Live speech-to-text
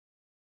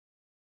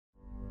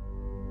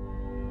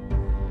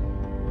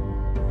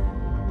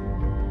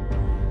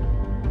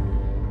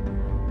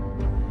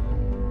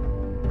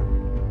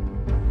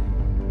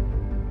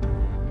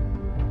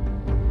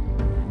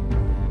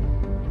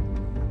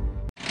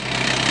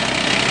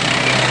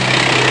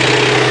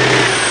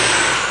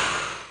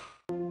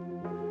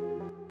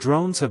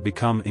Drones have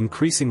become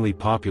increasingly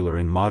popular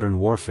in modern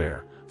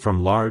warfare,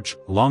 from large,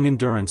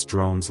 long-endurance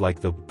drones like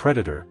the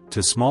Predator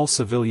to small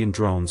civilian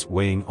drones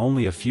weighing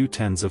only a few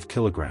tens of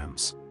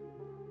kilograms.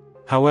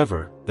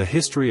 However, the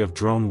history of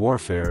drone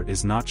warfare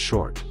is not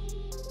short.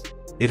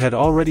 It had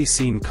already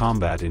seen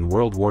combat in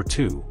World War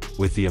II,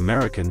 with the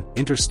American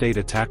Interstate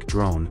Attack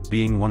Drone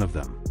being one of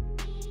them.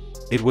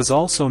 It was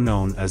also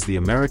known as the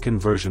American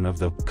version of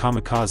the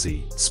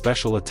Kamikaze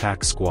Special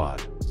Attack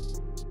Squad.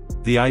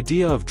 The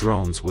idea of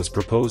drones was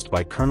proposed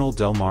by Colonel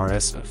Delmar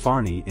S.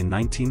 Farney in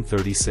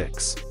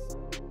 1936.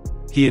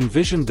 He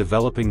envisioned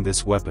developing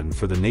this weapon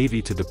for the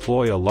Navy to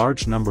deploy a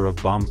large number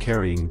of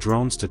bomb-carrying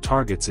drones to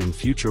targets in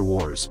future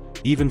wars,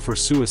 even for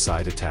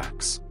suicide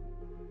attacks.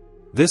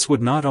 This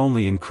would not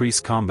only increase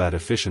combat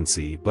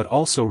efficiency but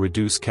also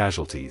reduce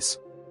casualties.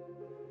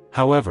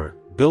 However,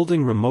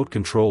 building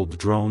remote-controlled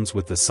drones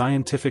with the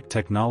scientific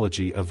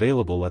technology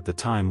available at the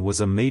time was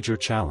a major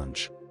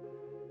challenge.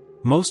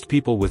 Most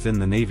people within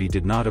the Navy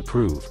did not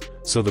approve,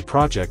 so the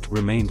project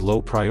remained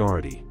low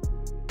priority.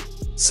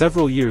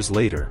 Several years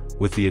later,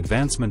 with the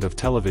advancement of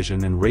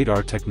television and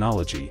radar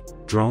technology,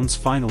 drones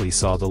finally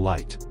saw the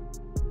light.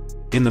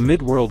 In the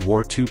mid-World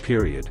War II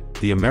period,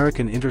 the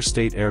American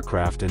Interstate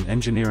Aircraft and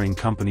Engineering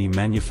Company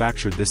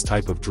manufactured this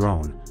type of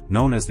drone,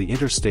 known as the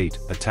Interstate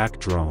Attack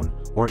Drone,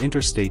 or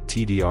Interstate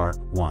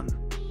TDR-1.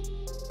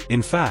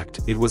 In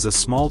fact, it was a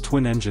small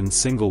twin-engine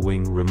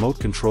single-wing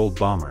remote-controlled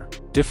bomber.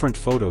 Different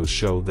photos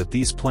show that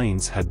these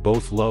planes had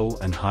both low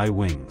and high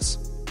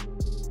wings.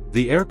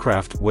 The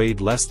aircraft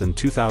weighed less than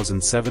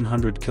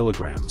 2,700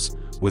 kilograms,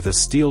 with a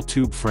steel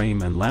tube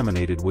frame and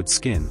laminated wood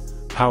skin,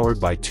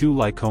 powered by two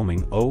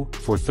Lycoming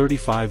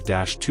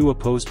 0435-2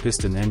 opposed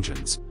piston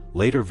engines.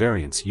 Later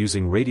variants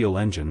using radial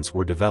engines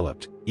were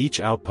developed, each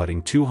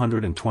outputting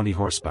 220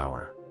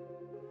 horsepower.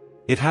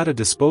 It had a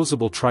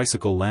disposable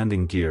tricycle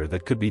landing gear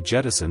that could be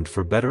jettisoned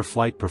for better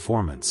flight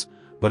performance,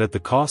 but at the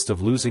cost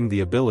of losing the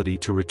ability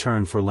to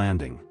return for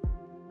landing.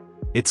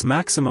 Its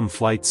maximum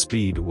flight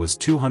speed was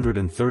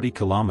 230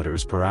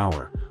 km per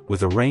hour,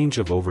 with a range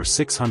of over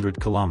 600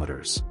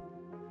 km.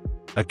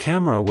 A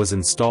camera was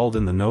installed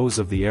in the nose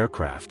of the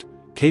aircraft,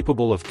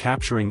 capable of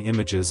capturing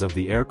images of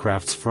the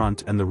aircraft's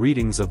front and the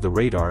readings of the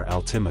radar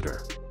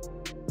altimeter.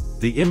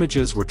 The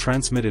images were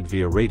transmitted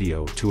via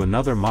radio to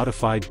another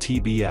modified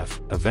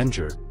TBF,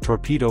 Avenger,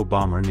 torpedo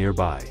bomber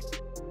nearby.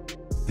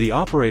 The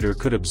operator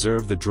could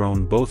observe the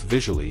drone both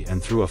visually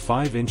and through a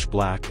 5-inch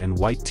black and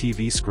white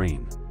TV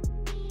screen.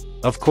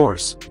 Of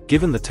course,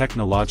 given the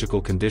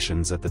technological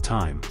conditions at the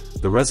time,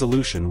 the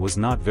resolution was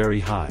not very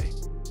high.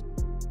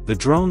 The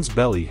drone's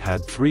belly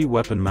had 3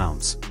 weapon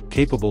mounts,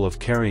 capable of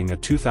carrying a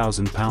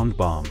 2,000-pound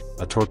bomb,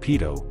 a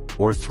torpedo,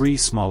 or 3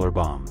 smaller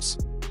bombs.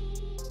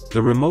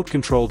 The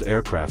remote-controlled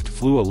aircraft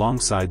flew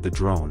alongside the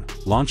drone,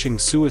 launching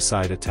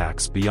suicide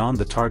attacks beyond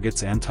the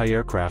target's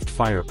anti-aircraft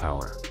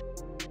firepower.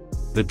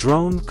 The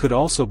drone could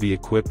also be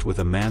equipped with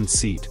a manned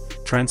seat,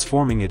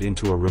 transforming it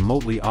into a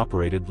remotely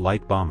operated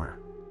light bomber.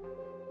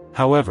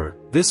 However,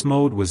 this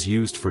mode was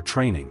used for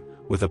training,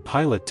 with a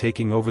pilot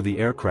taking over the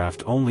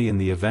aircraft only in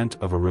the event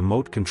of a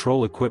remote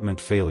control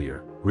equipment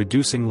failure,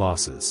 reducing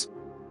losses.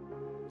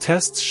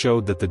 Tests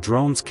showed that the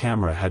drone's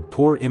camera had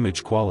poor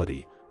image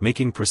quality,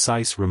 making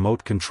precise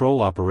remote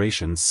control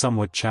operations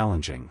somewhat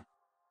challenging.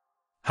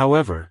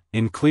 However,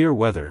 in clear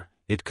weather,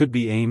 it could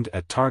be aimed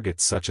at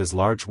targets such as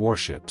large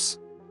warships.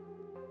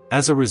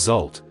 As a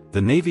result,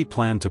 the Navy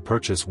planned to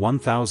purchase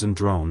 1,000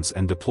 drones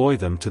and deploy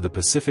them to the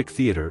Pacific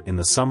Theater in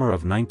the summer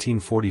of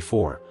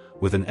 1944,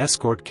 with an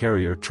escort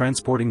carrier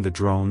transporting the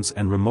drones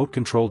and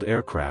remote-controlled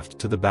aircraft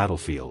to the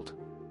battlefield.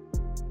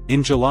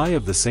 In July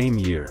of the same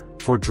year,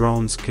 4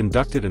 drones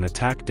conducted an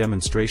attack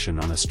demonstration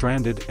on a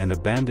stranded and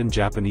abandoned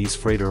Japanese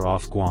freighter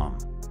off Guam.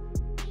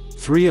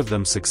 3 of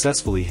them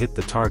successfully hit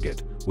the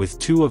target, with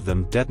 2 of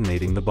them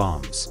detonating the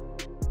bombs.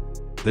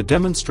 The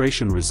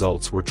demonstration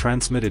results were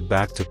transmitted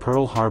back to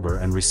Pearl Harbor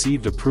and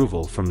received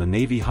approval from the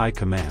Navy High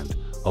Command,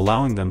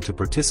 allowing them to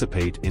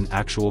participate in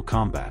actual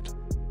combat.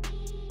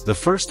 The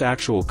first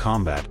actual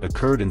combat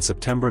occurred in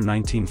September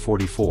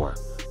 1944,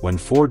 when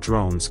 4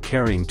 drones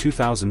carrying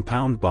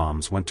 2,000-pound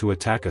bombs went to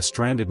attack a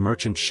stranded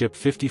merchant ship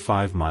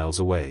 55 miles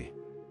away.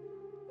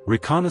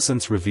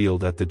 Reconnaissance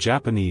revealed that the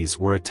Japanese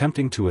were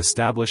attempting to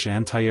establish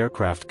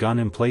anti-aircraft gun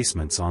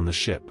emplacements on the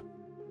ship.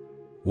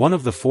 One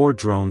of the 4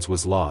 drones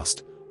was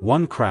lost.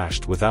 One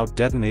crashed without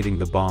detonating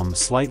the bomb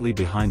slightly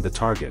behind the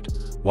target,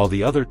 while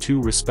the other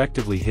 2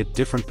 respectively hit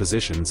different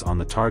positions on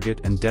the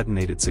target and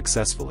detonated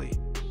successfully.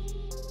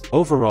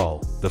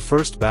 Overall, the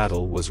first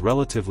battle was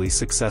relatively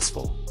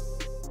successful.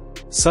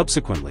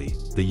 Subsequently,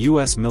 the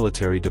U.S.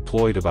 military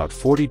deployed about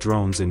 40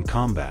 drones in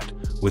combat,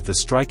 with the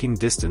striking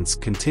distance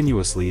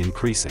continuously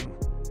increasing.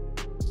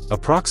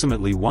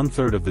 Approximately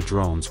 1/3 of the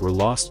drones were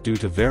lost due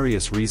to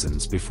various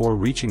reasons before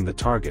reaching the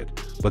target,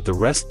 but the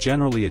rest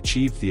generally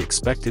achieved the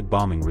expected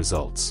bombing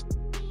results.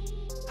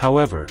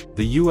 However,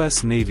 the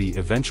U.S. Navy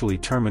eventually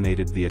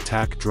terminated the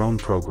attack drone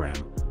program,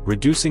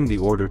 reducing the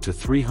order to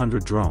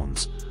 300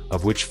 drones,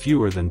 of which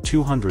fewer than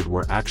 200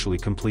 were actually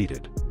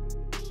completed.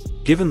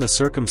 Given the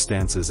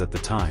circumstances at the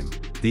time,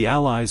 the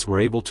Allies were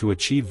able to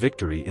achieve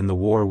victory in the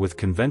war with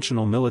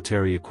conventional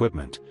military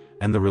equipment,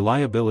 and the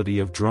reliability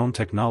of drone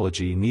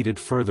technology needed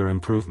further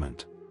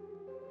improvement.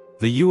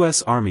 The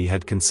U.S. Army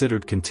had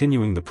considered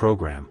continuing the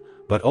program,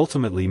 but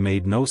ultimately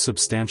made no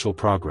substantial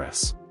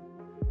progress.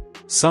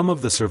 Some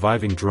of the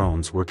surviving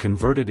drones were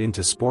converted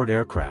into sport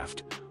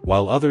aircraft,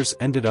 while others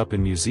ended up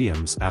in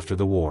museums after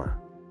the war.